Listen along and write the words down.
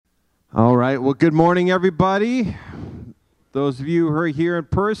right. Well, good morning, everybody. Those of you who are here in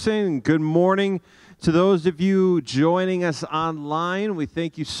person, good morning to those of you joining us online. We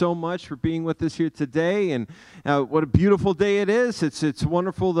thank you so much for being with us here today. And what a beautiful day it is. It's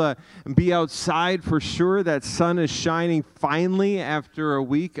wonderful to be outside for sure. That sun is shining finally after a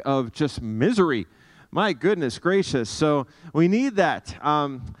week of just misery. My goodness gracious. So we need that.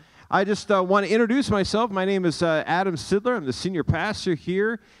 I just want to introduce myself. My name is Adam Sidler. I'm the senior pastor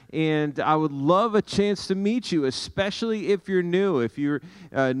here, and I would love a chance to meet you, especially if you're new. If you're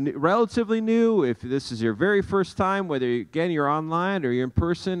relatively new, if this is your very first time, whether, again, you're online or you're in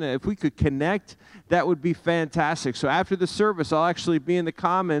person, if we could connect, that would be fantastic. So after the service, I'll actually be in the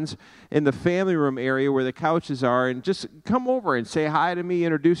Commons in the family room area where the couches are, and just come over and say hi to me,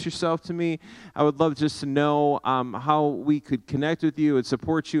 introduce yourself to me. I would love just to know how we could connect with you and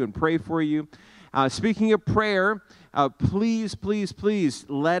support you and pray for you. Speaking of prayer, please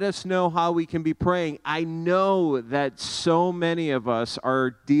let us know how we can be praying. I know that so many of us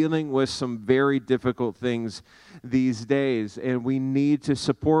are dealing with some very difficult things these days, and we need to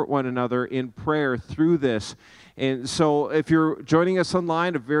support one another in prayer through this. And so if you're joining us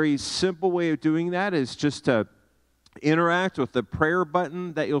online, a very simple way of doing that is just to interact with the prayer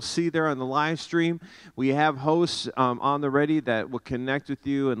button that you'll see there on the live stream. We have hosts on the ready that will connect with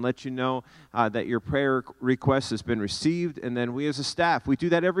you and let you know that your prayer request has been received. And then we as a staff, we do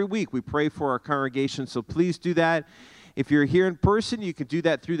that every week. We pray for our congregation, so please do that. If you're here in person, you can do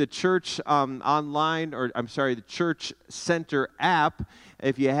that through the church the Church Center app.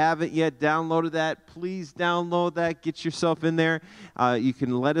 If you haven't yet downloaded that, please download that. Get yourself in there. You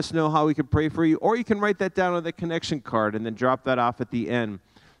can let us know how we can pray for you, or you can write that down on the connection card and then drop that off at the end.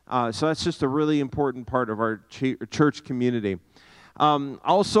 So that's just a really important part of our church community.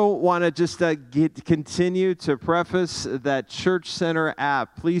 Also want to just continue to preface that Church Center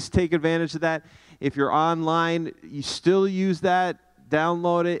app. Please take advantage of that. If you're online, you still use that,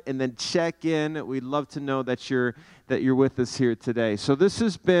 download it, and then check in. We'd love to know that you're with us here today. So this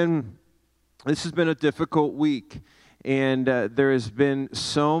has been a difficult week, and there has been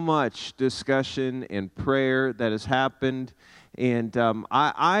so much discussion and prayer that has happened, and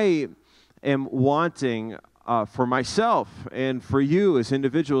I am wanting for myself and for you as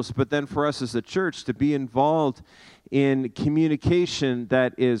individuals, but then for us as a church, to be involved in communication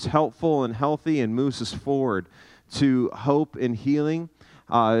that is helpful and healthy and moves us forward to hope and healing,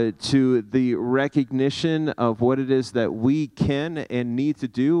 to the recognition of what it is that we can and need to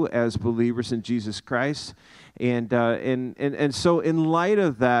do as believers in Jesus Christ. And so in light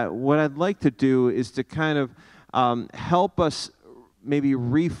of that, what I'd like to do is to kind of help us maybe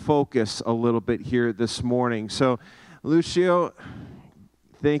refocus a little bit here this morning. So, Lucio,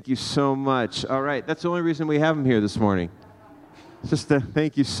 thank you so much. All right, that's the only reason we have him here this morning. Just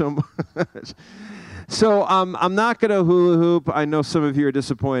thank you so much. So I'm not going to hula hoop. I know some of you are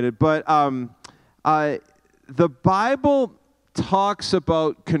disappointed, but the Bible talks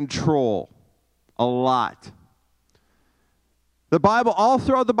about control a lot. The Bible, all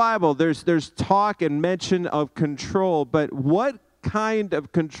throughout the Bible, there's talk and mention of control, but what kind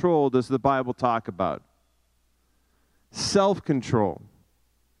of control does the Bible talk about? Self-control.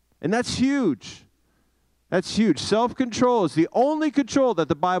 And that's huge. That's huge. Self-control is the only control that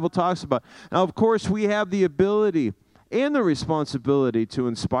the Bible talks about. Now, of course, we have the ability and the responsibility to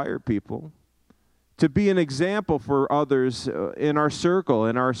inspire people, to be an example for others in our circle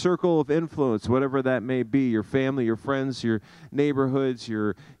of influence, whatever that may be, your family, your friends, your neighborhoods,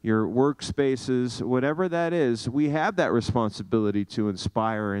 your workspaces, whatever that is. We have that responsibility to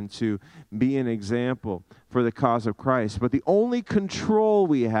inspire and to be an example for the cause of Christ. But the only control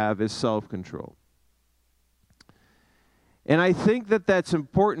we have is self-control. And I think that that's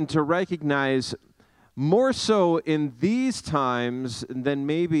important to recognize more so in these times than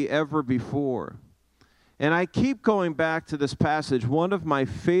maybe ever before. And I keep going back to this passage, one of my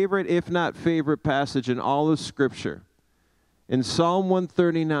favorite, if not favorite passage in all of Scripture, in Psalm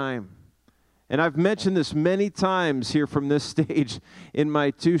 139. And I've mentioned this many times here from this stage in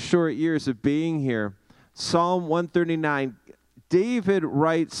my 2 short years of being here. Psalm 139, David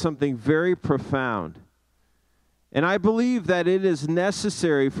writes something very profound. And I believe that it is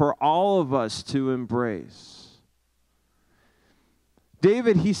necessary for all of us to embrace.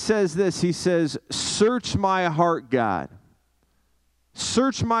 David, he says this, he says, "Search my heart, God.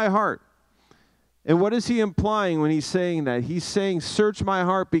 Search my heart." And what is he implying when he's saying that? He's saying, search my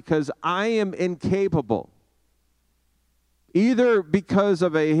heart because I am incapable. Either because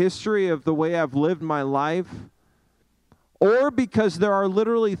of a history of the way I've lived my life, or because there are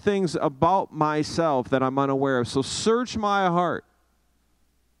literally things about myself that I'm unaware of. So search my heart.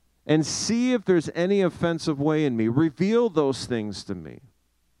 and see if there's any offensive way in me. Reveal those things to me.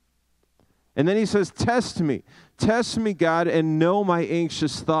 And then he says, test me, God, and know my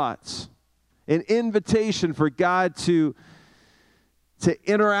anxious thoughts. An invitation for God to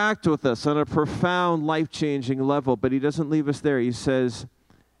interact with us on a profound, life-changing level. But he doesn't leave us there. He says,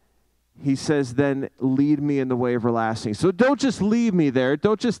 then lead me in the way everlasting. So don't just leave me there.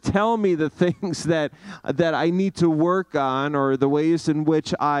 Don't just tell me the things that I need to work on, or the ways in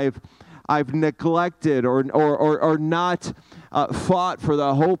which I've neglected or not fought for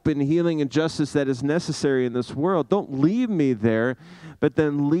the hope and healing and justice that is necessary in this world. Don't leave me there, but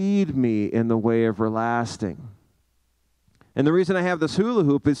then lead me in the way everlasting. And the reason I have this hula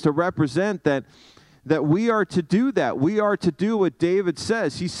hoop is to represent that we are to do that. We are to do what David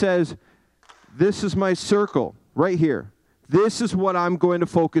says. He says, this is my circle right here. This is what I'm going to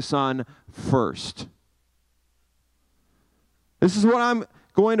focus on first. This is what I'm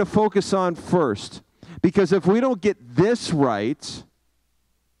going to focus on first. Because if we don't get this right,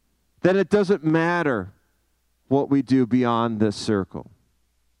 then it doesn't matter what we do beyond this circle.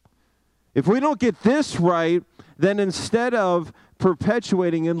 If we don't get this right, then instead of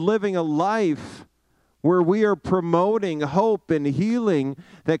perpetuating and living a life where we are promoting hope and healing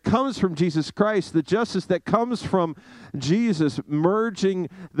that comes from Jesus Christ, the justice that comes from Jesus, merging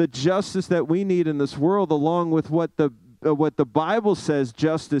the justice that we need in this world along with what the Bible says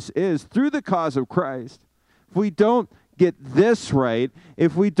justice is through the cause of Christ. If we don't get this right,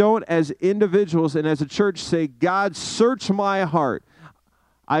 if we don't as individuals and as a church say, God, search my heart,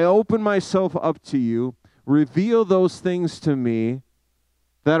 I open myself up to you, reveal those things to me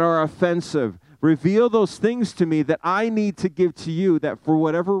that are offensive, reveal those things to me that I need to give to you that for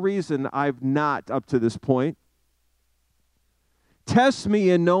whatever reason I've not up to this point. Test me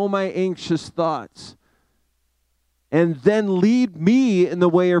and know my anxious thoughts. And then lead me in the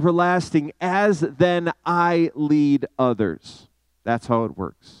way everlasting as then I lead others. That's how it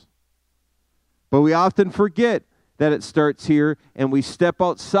works. But we often forget that it starts here, and we step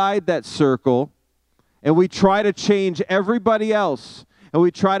outside that circle, and we try to change everybody else, and we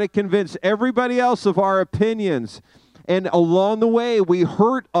try to convince everybody else of our opinions. And along the way, we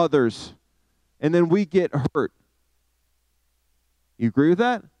hurt others, and then we get hurt. You agree with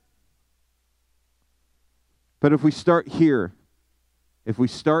that? But if we start here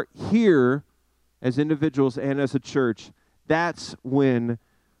as individuals and as a church, that's when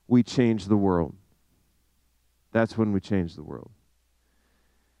we change the world. That's when we change the world.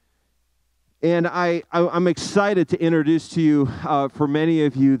 And I'm excited to introduce to you, for many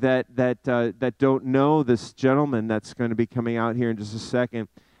of you that don't know this gentleman that's going to be coming out here in just a second,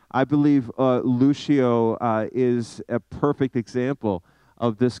 I believe Lucio is a perfect example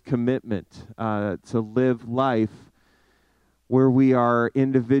of this commitment to live life where we are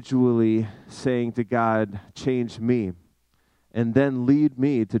individually saying to God, change me, and then lead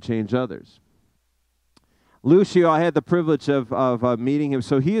me to change others. Lucio, I had the privilege of meeting him.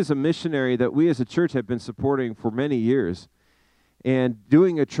 So he is a missionary that we as a church have been supporting for many years and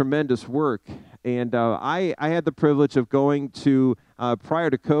doing a tremendous work. And I had the privilege of going to, prior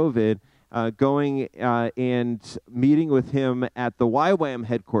to COVID, going and meeting with him at the YWAM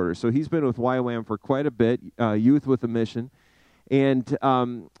headquarters. So he's been with YWAM for quite a bit, Youth with a Mission. And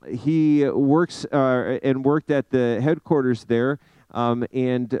he works and worked at the headquarters there,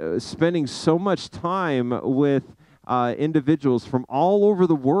 and spending so much time with individuals from all over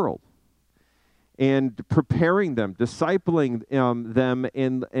the world and preparing them, discipling them,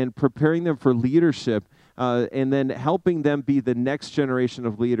 and preparing them for leadership, and then helping them be the next generation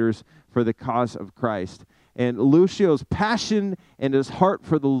of leaders for the cause of Christ. And Lucio's passion and his heart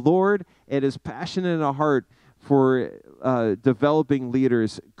for the Lord and his passion and a heart for developing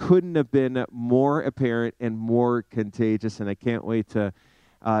leaders couldn't have been more apparent and more contagious, and I can't wait to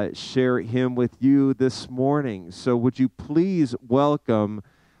share him with you this morning. So would you please welcome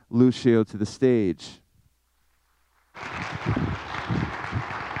Lucio to the stage.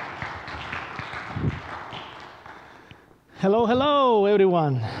 Hello, hello,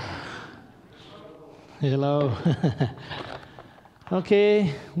 everyone. Hello.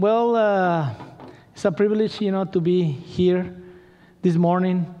 Okay, well, it's a privilege, to be here this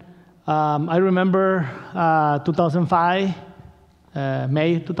morning. I remember 2005,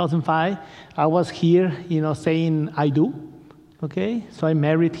 May 2005, I was here, saying I do. Okay, so I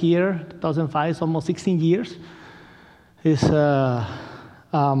married here 2005, it's almost 16 years. It's,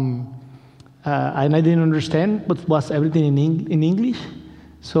 and I didn't understand what was everything in English,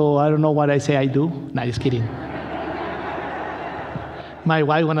 so I don't know what I say I do. Nah, just kidding. My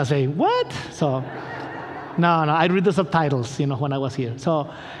wife wanna say, what? So, no, I read the subtitles, when I was here.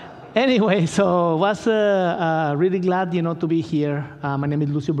 So, Anyway, so was really glad, to be here. My name is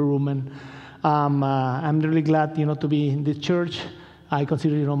Lucio Berumen. I'm really glad, to be in this church. I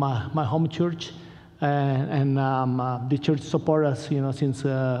consider, my home church, and the church support us, since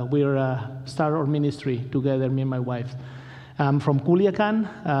we're start our ministry together, me and my wife. I'm from Culiacan.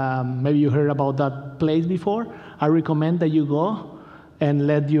 Maybe you heard about that place before. I recommend that you go and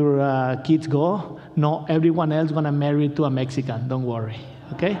let your kids go. No, everyone else gonna marry to a Mexican. Don't worry,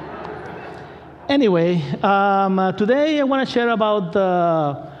 okay? Anyway, today I want to share about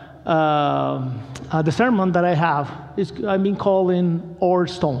the sermon that I have. I've been calling Ore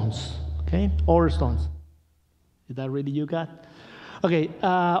Stones, okay? Ore Stones. Is that really you got? Okay,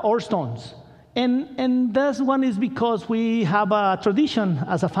 Ore Stones. And this one is because we have a tradition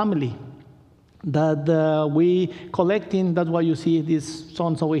as a family that we collecting, that's why you see these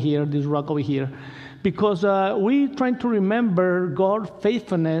stones over here, this rock over here, because we trying to remember God's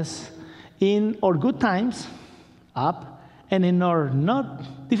faithfulness in our good times, up, and in our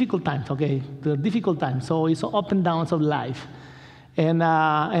not difficult times, okay, the difficult times. So it's up and downs of life, and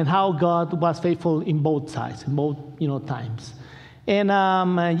how God was faithful in both sides, in both times. And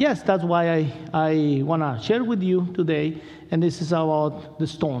yes, that's why I want to share with you today, and this is about the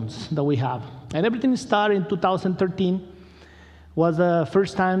stones that we have. And everything started in 2013, was the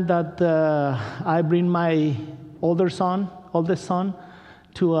first time that I bring my oldest son,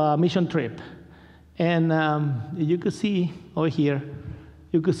 to a mission trip. And you could see over here,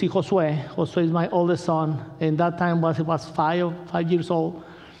 you could see Josue. Josue is my oldest son, and that time he was 5 years old.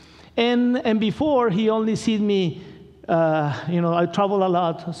 And before, he only seen me, I travel a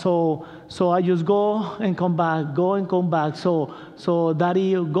lot, so I just go and come back, go and come back. So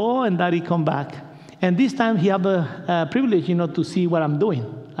daddy go and daddy come back. And this time he have a privilege, to see what I'm doing,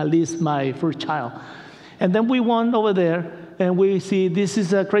 at least my first child. And then we went over there, and we see this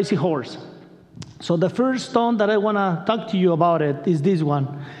is a Crazy Horse. So the first stone that I want to talk to you about it is this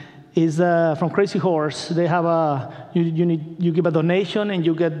one. Is from Crazy Horse. They have you give a donation and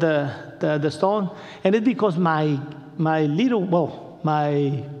you get the stone. And it's because my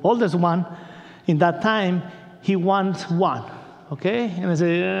oldest one, in that time, he wants one. Okay? And I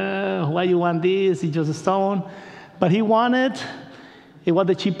say, why you want this? It's just a stone. But he wanted. It was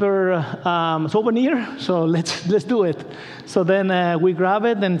the cheaper souvenir, so let's do it. So then we grab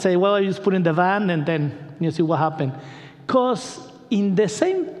it and say, well, I just put it in the van, and then you see what happened. Because in the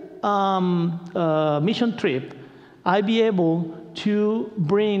same mission trip, I be able to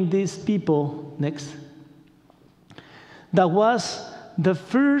bring these people, next, that was the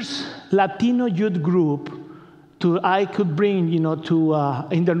first Latino youth group I could bring, to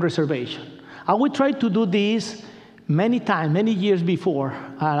Indian reservation. I would try to do this many times, many years before,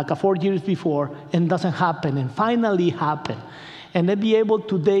 like 4 years before, and doesn't happen, and finally happened. And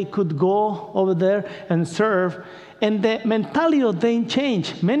they could go over there and serve, and the mentality of them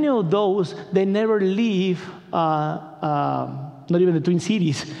changed. Many of those, they never leave, not even the Twin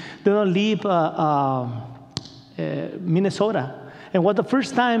Cities, they don't leave Minnesota. And what the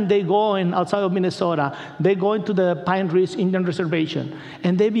first time they go outside of Minnesota, they go into the Pine Ridge Indian Reservation,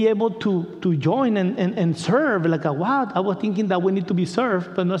 and they be able to join and serve. Like, wow, I was thinking that we need to be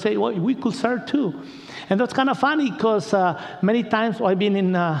served, but I say, well, we could serve too. And that's kind of funny because many times I've been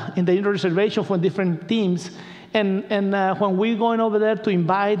in the Indian Reservation for different teams, and when we're going over there to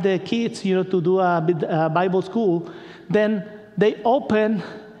invite the kids, to do a Bible school, then they open,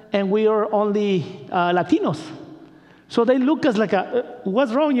 and we are only Latinos. So they look us like,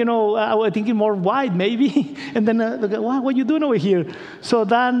 what's wrong? I was thinking more white, maybe. And then, what are you doing over here? So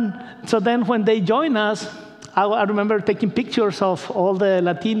then when they join us, I remember taking pictures of all the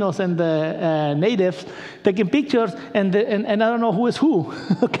Latinos and the natives, taking pictures, and I don't know who is who.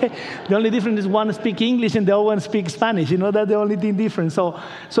 Okay, the only difference is one speaks English and the other one speaks Spanish. That's the only thing different. So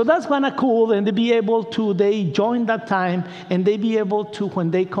that's kind of cool, and they join that time, and they be able to, when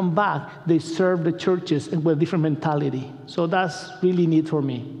they come back, they serve the churches with a different mentality. So that's really neat for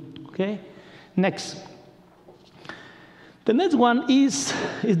me. Okay, next. The next one is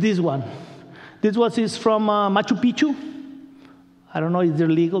this one. This one is from Machu Picchu. I don't know if they're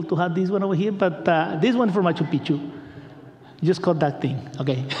legal to have this one over here, but this one from Machu Picchu. Just got that thing,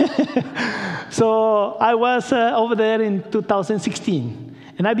 okay. So I was over there in 2016,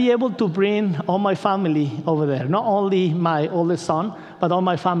 and I be able to bring all my family over there. Not only my oldest son, but all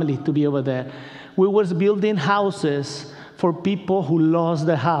my family to be over there. We was building houses for people who lost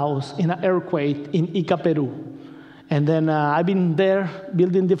their house in an earthquake in Ica, Peru. And then I've been there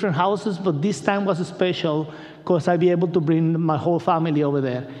building different houses, but this time was special because I be able to bring my whole family over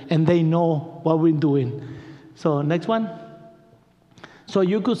there, and they know what we're doing. So next one. So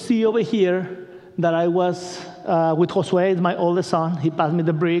you could see over here that I was with Josue, my oldest son. He passed me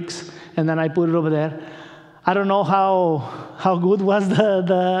the bricks, and then I put it over there. I don't know how good was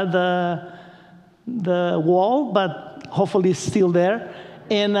the wall, but hopefully it's still there.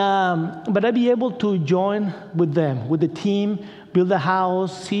 And but I'd be able to join with them, with the team, build a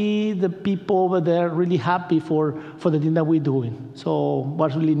house, see the people over there really happy for the thing that we're doing. So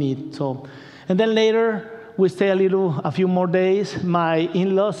what's really neat. So, and then later we stay a few more days. My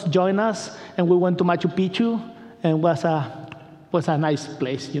in-laws joined us, and we went to Machu Picchu, and was a nice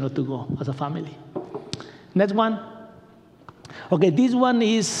place, to go as a family. Next one. Okay, this one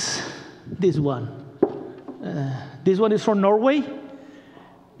is this one. This one is from Norway,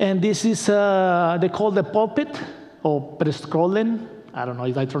 and this is they call the pulpit or Preskrollen. I don't know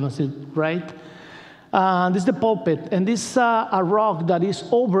if I pronounce it right. This is the pulpit, and this is a rock that is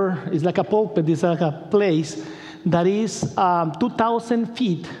over. It's like a pulpit. It's like a place that is 2,000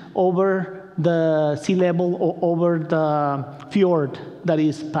 feet over the sea level or over the fjord that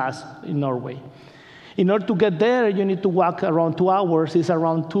is past in Norway. In order to get there, you need to walk around 2 hours. It's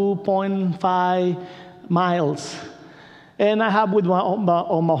around 2.5 miles. And I have with my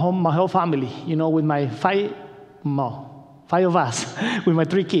whole family, with my five of us, with my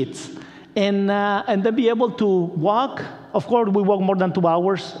 3 kids. And then be able to walk. Of course, we walk more than 2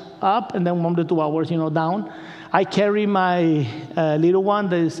 hours up, and then more than 2 hours, down. I carry my little one,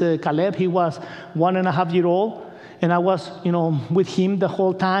 that is Caleb. He was 1.5 years old, and I was, with him the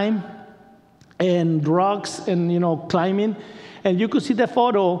whole time, and rocks, and climbing. And you could see the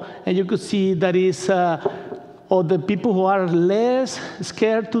photo, and you could see that is or the people who are less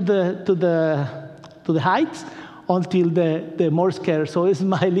scared to the heights until the more scared. So it's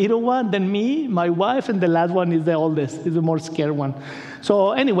my little one, then me, my wife, and the last one is the oldest, is the more scared one.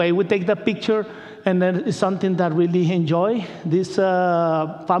 So anyway, we take the picture, and then it's something that really enjoy. This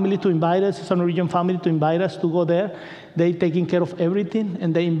family to invite us, it's a Norwegian family to invite us to go there. They taking care of everything,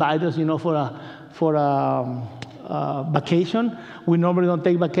 and they invite us, for a vacation. We normally don't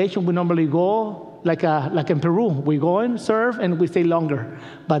take vacation. We normally go like in Peru. We go and serve, and we stay longer.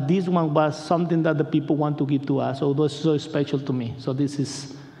 But this one was something that the people want to give to us. So it was so special to me. So this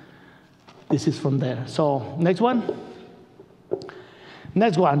is from there. So next one.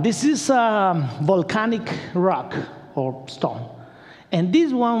 Next one. This is volcanic rock or stone. And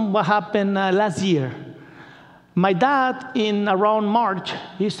this one, what happened last year. My dad, in around March,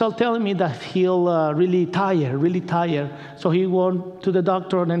 he started telling me that he'll really tired. So he went to the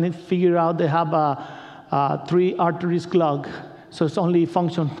doctor, and he figured out they have 3 arteries clogged. So it's only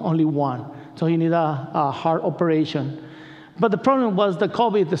one. So he needed a heart operation. But the problem was the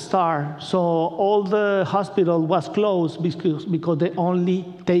COVID started. So all the hospital was closed because they only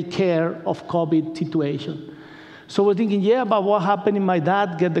take care of COVID situation. So we're thinking, but what happened if my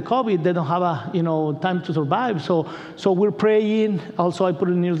dad get the COVID? They don't have time to survive. So we're praying. Also, I put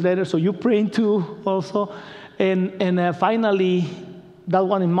in a newsletter. So you're praying too, also. And finally, that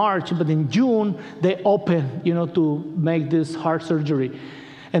one in March, but in June they opened, to make this heart surgery.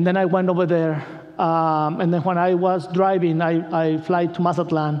 And then I went over there. And then when I was driving, I fly to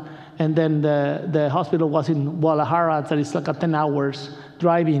Mazatlan, and then the hospital was in Guadalajara. That is like 10 hours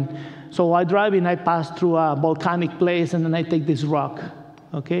driving. So I drive and I pass through a volcanic place, and then I take this rock,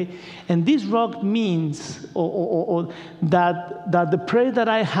 okay? And this rock means that the prayer that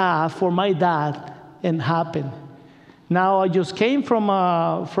I have for my dad and happened. Now I just came from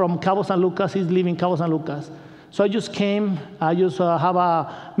Cabo San Lucas. He's living in Cabo San Lucas. So I just came. I just have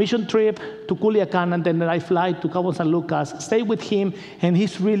a mission trip to Culiacan, and then I fly to Cabo San Lucas, stay with him, and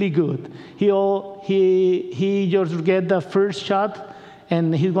he's really good. He just get the first shot,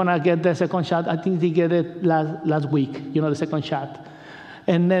 and he's gonna get the second shot. I think he get it last week, the second shot.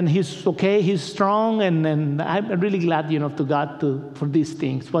 And then he's okay, he's strong, and I'm really glad, to God for these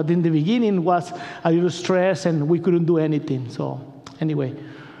things. But in the beginning was a little stress, and we couldn't do anything. So anyway,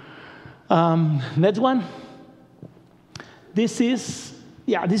 next one. This is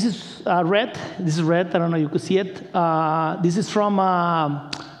red. This is red. I don't know if you could see it. This is from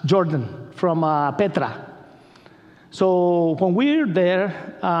Jordan, from Petra. So when we're there,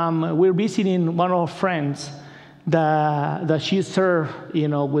 we're visiting one of our friends that she served,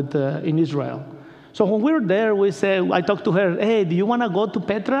 in Israel. So when we were there, I talked to her, hey, do you want to go to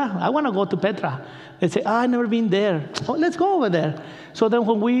Petra? I want to go to Petra. They say, I've never been there. Oh, let's go over there. So then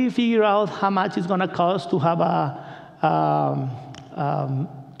when we figure out how much it's going to cost to have a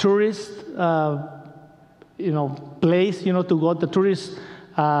tourist, place, to go, the tourist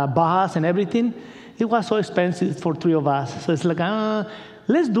bus and everything, it was so expensive for 3 of us. So it's like,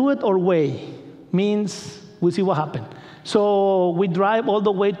 let's do it our way. Means we'll see what happens. So we drive all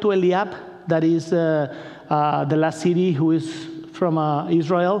the way to Eliab, that is the last city who is from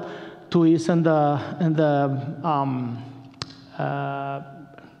Israel, to is in the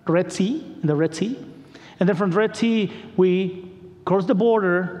Red Sea, And then from Red Sea, we cross the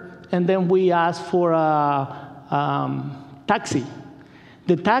border, and then we ask for a taxi.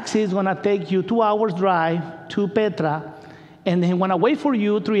 The taxi is going to take you 2 hours drive to Petra, and then going to wait for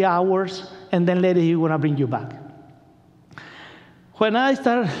you 3 hours, and then later he's going to bring you back. When I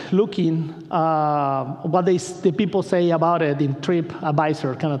started looking what the people say about it in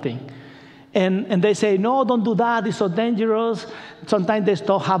TripAdvisor kind of thing, and they say, no, don't do that, it's so dangerous. Sometimes they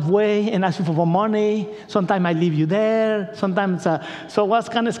stop halfway and ask you for more money. Sometimes I leave you there. Sometimes, so I was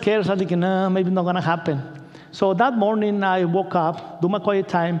kind of scared. So I was thinking, no, maybe not going to happen. So that morning I woke up, do my quiet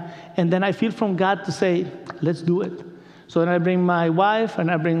time, and then I feel from God to say, let's do it. So then I bring my wife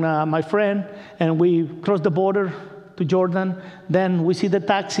and I bring my friend, and we cross the border to Jordan. Then we see the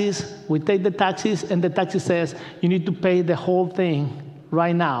taxis. We take the taxis, and the taxi says, you need to pay the whole thing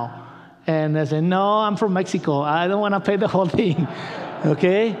right now. And I said, no, I'm from Mexico. I don't want to pay the whole thing.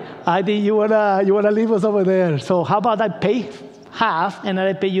 Okay? I think you wanna leave us over there. So how about I pay half, and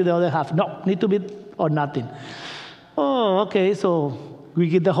I pay you the other half? No, need to be or nothing. Oh, okay. So we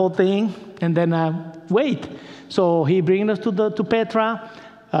get the whole thing, and then wait. So he brings us to Petra.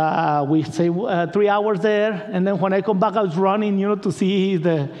 We stay 3 hours there, and then when I come back, I was running, to see is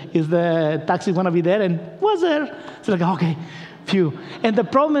the taxi going to be there, and was there. It's like, okay, phew. And the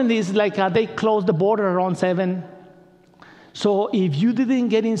problem is, they closed the border around 7. So if you didn't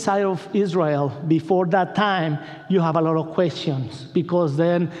get inside of Israel before that time, you have a lot of questions, because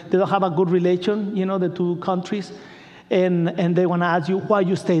then they don't have a good relation, the two countries. And they want to ask you why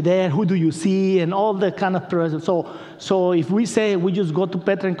you stay there, who do you see, and all the kind of presence. So if we say we just go to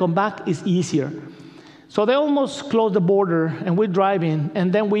Petra and come back, it's easier. So they almost close the border, and we're driving,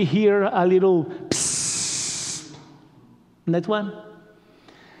 and then we hear a little psst. Next one.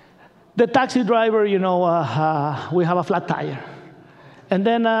 The taxi driver, we have a flat tire. And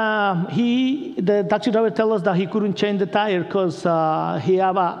then the taxi driver tells us that he couldn't change the tire because he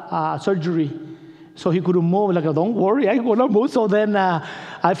had a surgery. So he couldn't move. Don't worry, I'm going to move. So then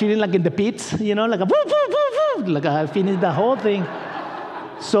I feel like in the pits, like a woo, woo, woo, woo. I finished the whole thing.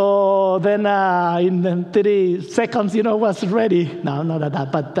 So then in 30 seconds, was ready. No, not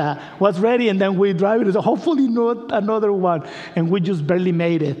that, but was ready. And then we drive it. So hopefully not another one. And we just barely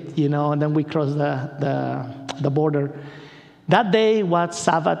made it, and then we crossed the border. That day was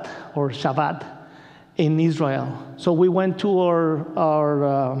Sabbath or Shabbat in Israel. So we went to our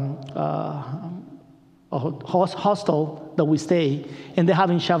hostel that we stay, and they're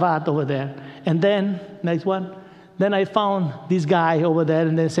having Shabbat over there. And then, next one, then I found this guy over there,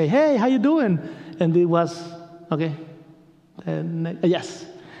 and they say, hey, how you doing? And it was, okay, yes.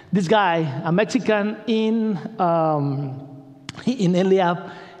 This guy, a Mexican in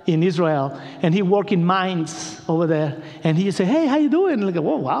Eliab, in Israel, and he worked in mines over there. And he said, hey, how you doing? Like,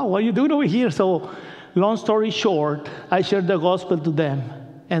 oh, wow, what are you doing over here? So long story short, I shared the gospel to them,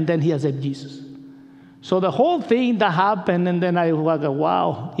 and then he accepted Jesus. So the whole thing that happened, and then I was like,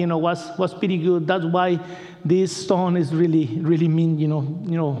 wow, was pretty good. That's why this stone is really, really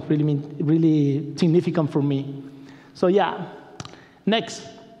really significant for me. So yeah, next.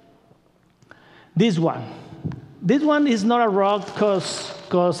 This one. This one is not a rock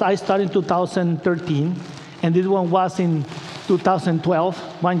because I started in 2013, and this one was in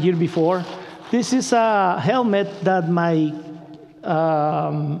 2012, 1 year before. This is a helmet that my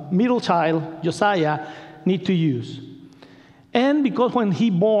middle child, Josiah, need to use. And because when he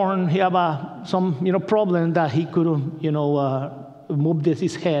born, he have some problem that he couldn't move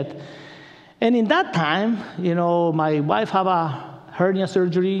his head. And in that time, my wife have a hernia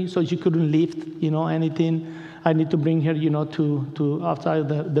surgery, so she couldn't lift anything. I need to bring her to outside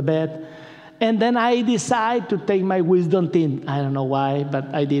the bed. And then I decide to take my wisdom teeth. I don't know why,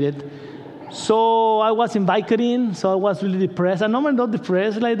 but I did it. So I was in Vicodin, so I was really depressed. I'm normally not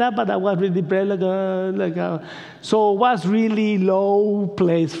depressed like that, but I was really depressed, so it was really low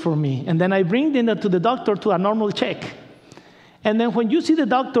place for me. And then I bring them to the doctor to a normal check. And then when you see the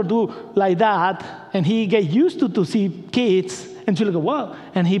doctor do like that, and he get used to see kids, and she'll go, wow,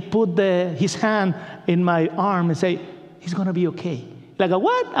 and he put his hand in my arm and say, he's gonna be okay. Like,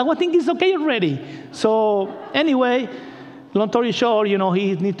 what? I think he's okay already. So anyway, long story short, he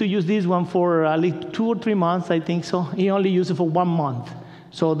need to use this one for at least 2 or 3 months, I think so. He only used it for 1 month.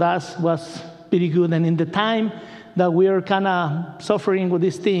 So that was pretty good. And in the time that we are kind of suffering with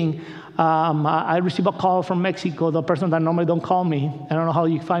this thing, I received a call from Mexico, the person that normally don't call me. I don't know how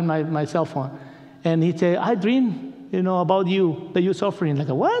you find my cell phone. And he said, I dream about you, that you're suffering. Like,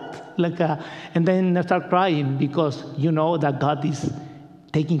 what? And then I start crying because you know that God is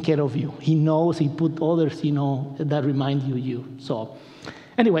taking care of you. He knows, he put others, that remind you. So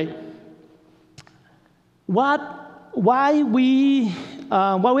anyway, why we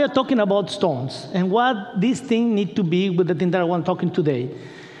are talking about stones and what this thing need to be with the thing that I want talking today.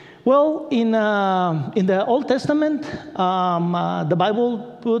 Well, in the Old Testament, the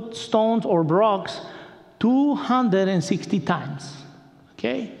Bible put stones or rocks 260 times,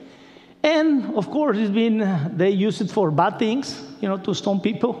 okay? And of course, they use it for bad things, to stone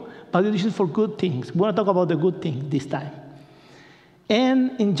people, but they use it for good things. We want to talk about the good thing this time.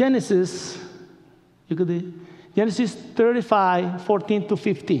 And in Genesis 35, 14 to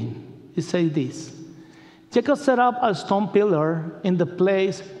 15, it says this. Jacob set up a stone pillar in the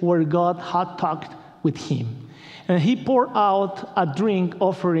place where God had talked with him. And he poured out a drink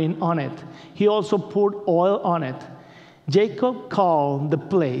offering on it. He also poured oil on it. Jacob called the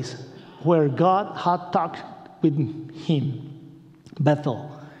place where God had talked with him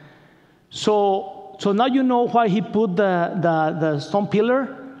Bethel. So now you know why he put the stone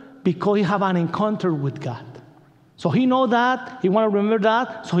pillar, because he have an encounter with God. So he know that, he want to remember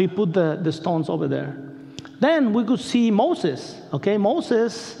that, so he put the stones over there. Then we could see Moses, okay?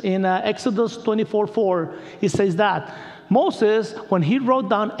 Moses in Exodus 24:4, it says that Moses, when he wrote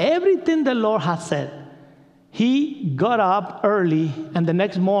down everything the Lord had said, he got up early and the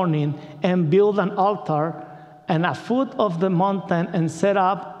next morning and built an altar and at foot of the mountain and set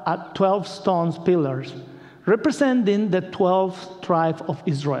up 12 stone pillars, representing the 12 tribes of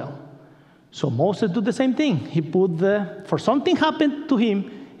Israel. So Moses did the same thing. He put for something happened to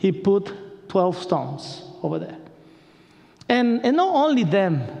him, he put 12 stones over there. And not only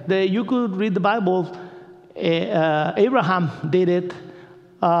them, you could read the Bible, Abraham did it,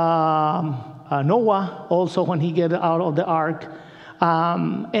 Noah also when he get out of the ark,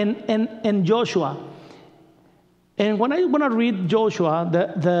 and Joshua. And when I want to read Joshua,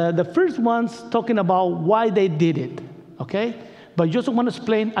 the first one's talking about why they did it, okay? But I just want to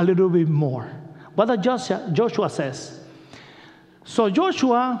explain a little bit more. What does Joshua says? So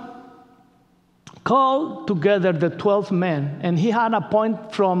Joshua called together the 12 men, and he had a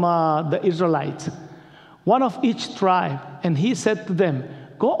point from the Israelites, one of each tribe, and he said to them,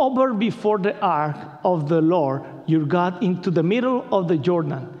 go over before the ark of the Lord your God into the middle of the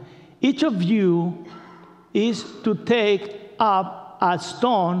Jordan. Each of you is to take up a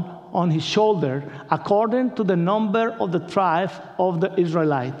stone on his shoulder, according to the number of the tribe of the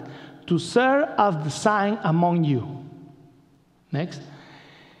Israelite, to serve as the sign among you. Next.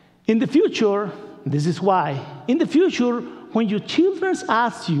 In the future, this is why, in the future, when your children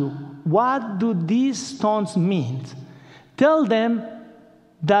ask you, what do these stones mean? Tell them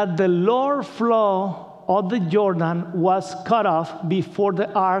that the lower flow of the Jordan was cut off before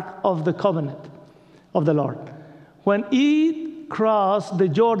the ark of the covenant of the Lord. When it crossed the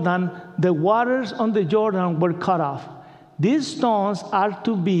Jordan, the waters on the Jordan were cut off. These stones are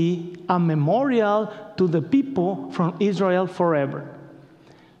to be a memorial to the people from Israel forever.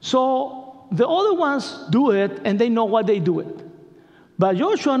 So the other ones do it, and they know why they do it. But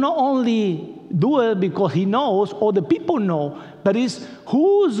Joshua not only do it because he knows, or the people know, but it's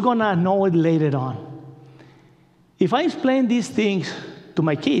who's going to know it later on. If I explain these things to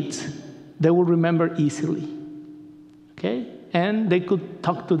my kids, they will remember easily, okay? And they could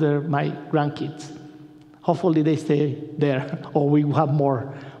talk to my grandkids. Hopefully they stay there, or we will have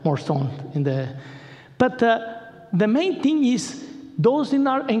more stones in the. But the main thing is those in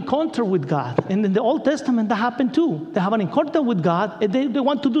our encounter with God. And in the Old Testament, that happened too. They have an encounter with God, and they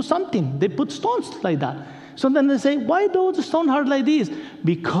want to do something. They put stones like that. So then they say, why those stones are like this?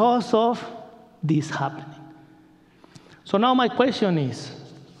 Because of this happening. So now my question is,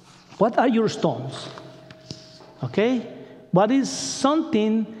 what are your stones? Okay? What is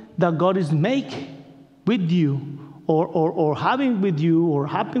something that God is making with you, or having with you, or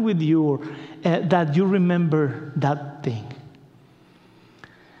happening with you, or that you remember that thing?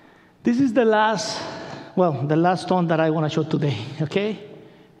 This is the last stone that I want to show today, okay?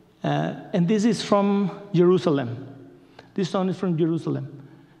 And this is from Jerusalem. This stone is from Jerusalem.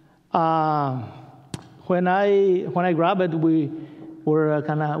 When I grabbed it, we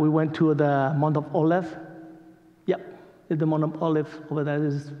went to the Mount of Olives. Yep, it's the Mount of Olives over there.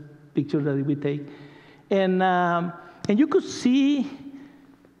 This is picture that we take, and you could see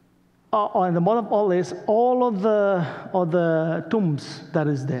on the Mount of Olives all of the tombs that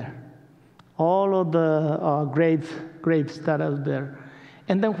is there, all of the graves that are there,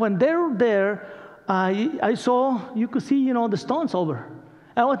 and then when they're there, I saw you could see the stones over.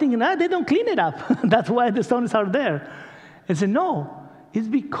 I was thinking, they don't clean it up. That's why the stones are there. I said, no, it's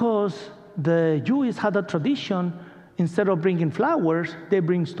because the Jews had a tradition, instead of bringing flowers, they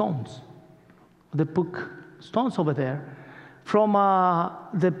bring stones. They put stones over there from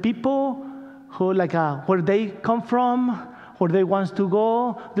the people who, where they come from, where they want to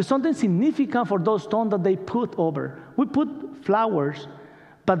go. There's something significant for those stones that they put over. We put flowers,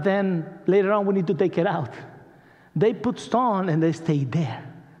 but then later on we need to take it out. They put stone and they stay there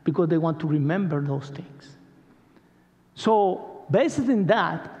because they want to remember those things. So based on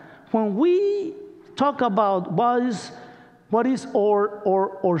that, when we talk about what is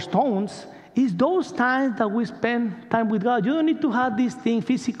our stones, is those times that we spend time with God. You don't need to have this thing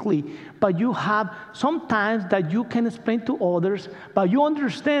physically, but you have some times that you can explain to others, but you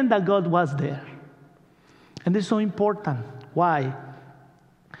understand that God was there. And this is so important. Why?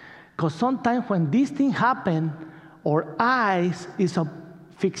 Because sometimes when this thing happen, our eyes is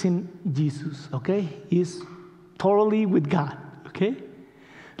fixing Jesus, okay? Is totally with God, okay?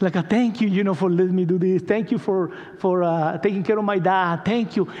 Like a thank you, for letting me do this. Thank you for taking care of my dad.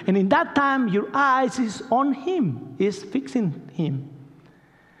 Thank you. And in that time, your eyes is on him, is fixing him.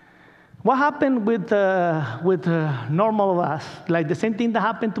 What happened with normal of us? Like the same thing that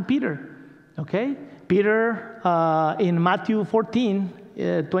happened to Peter, okay? Peter, in Matthew 14,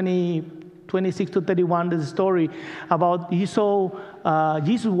 26 to 31, there's a story about he saw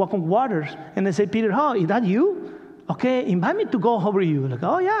Jesus walk on waters. And they said, Peter, oh, is that you? Okay, invite me to go over you. Like,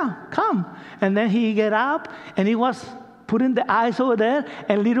 oh yeah, come. And then he get up and he was putting the eyes over there,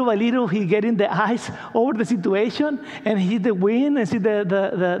 and little by little he getting the eyes over the situation, and he see the wind and see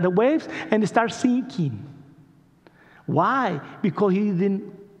the waves, and he starts sinking. Why? Because he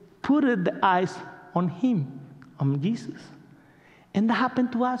didn't put the eyes on him, on Jesus. And that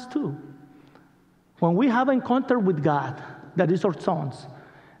happened to us too. When we have encounter with God, that is our sons,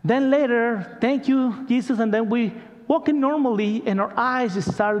 then later, thank you, Jesus, and then we walking normally, and our eyes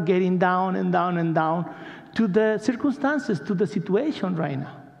start getting down and down and down to the circumstances, to the situation right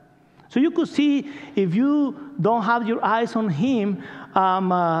now. So you could see, if you don't have your eyes on him,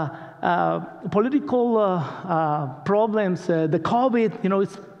 political problems, the COVID,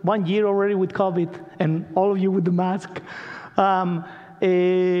 it's 1 year already with COVID, and all of you with the mask.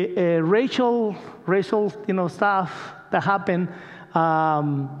 Racial, stuff that happened.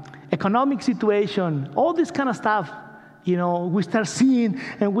 Economic situation, all this kind of stuff, we start seeing,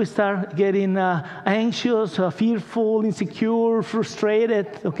 and we start getting anxious, fearful, insecure, frustrated,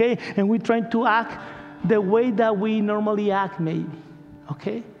 okay? And we're trying to act the way that we normally act, maybe,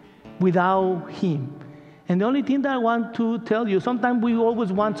 okay? Without him. And the only thing that I want to tell you, sometimes we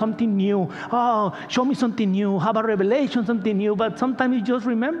always want something new. Oh, show me something new, have a revelation, something new, but sometimes you just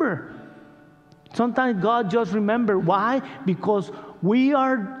remember. Sometimes God just remember. Why? Because we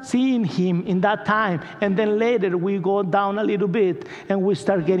are seeing him in that time, and then later we go down a little bit and we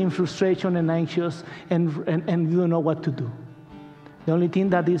start getting frustration and anxious, and you don't know what to do. The only thing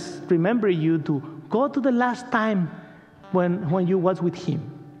that is remember you to go to the last time when you was with him.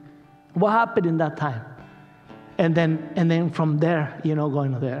 What happened in that time? And then from there,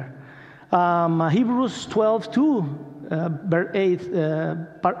 going there. Hebrews 12:2, verse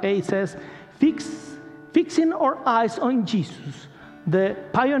 8, part 8 says, fixing our eyes on Jesus, the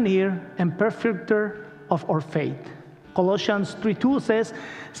pioneer and perfecter of our faith. Colossians 3:2 says,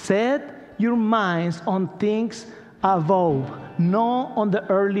 set your minds on things above, not on the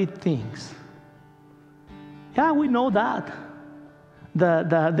earthly things. Yeah, we know that.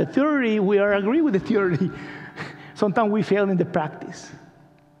 The theory, we agree with the theory. Sometimes we fail in the practice.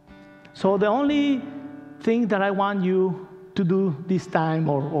 So the only thing that I want you to do this time,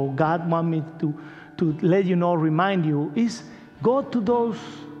 or God want me to let you know, remind you, is go to those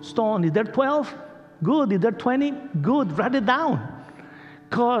stones. Is there 12? Good. Is there 20? Good. Write it down.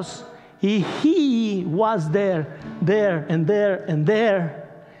 Because he was there, and there, and there.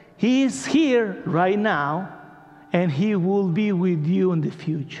 He is here right now, and he will be with you in the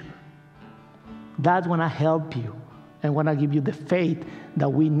future. That's when I help you, and when I give you the faith that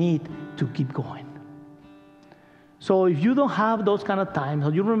we need to keep going. So if you don't have those kind of times,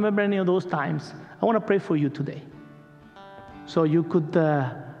 or you remember any of those times, I want to pray for you today. So you could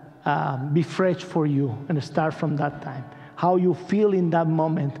be fresh for you and start from that time. How you feel in that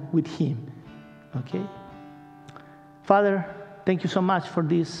moment with him. Okay? Father, thank you so much for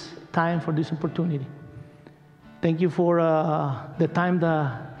this time, for this opportunity. Thank you for the time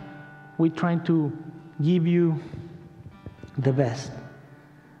that we're trying to give you the best.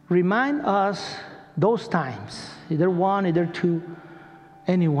 Remind us those times, either one, either two,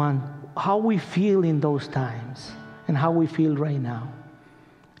 anyone, how we feel in those times and how we feel right now.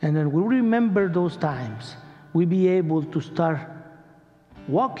 And then we remember those times, we be able to start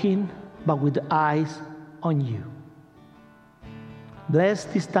walking, but with the eyes on you. Bless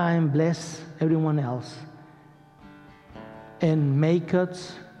this time, bless everyone else, and make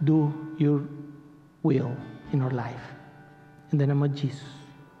us do your will in our life. In the name of Jesus,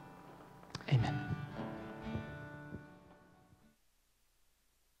 amen.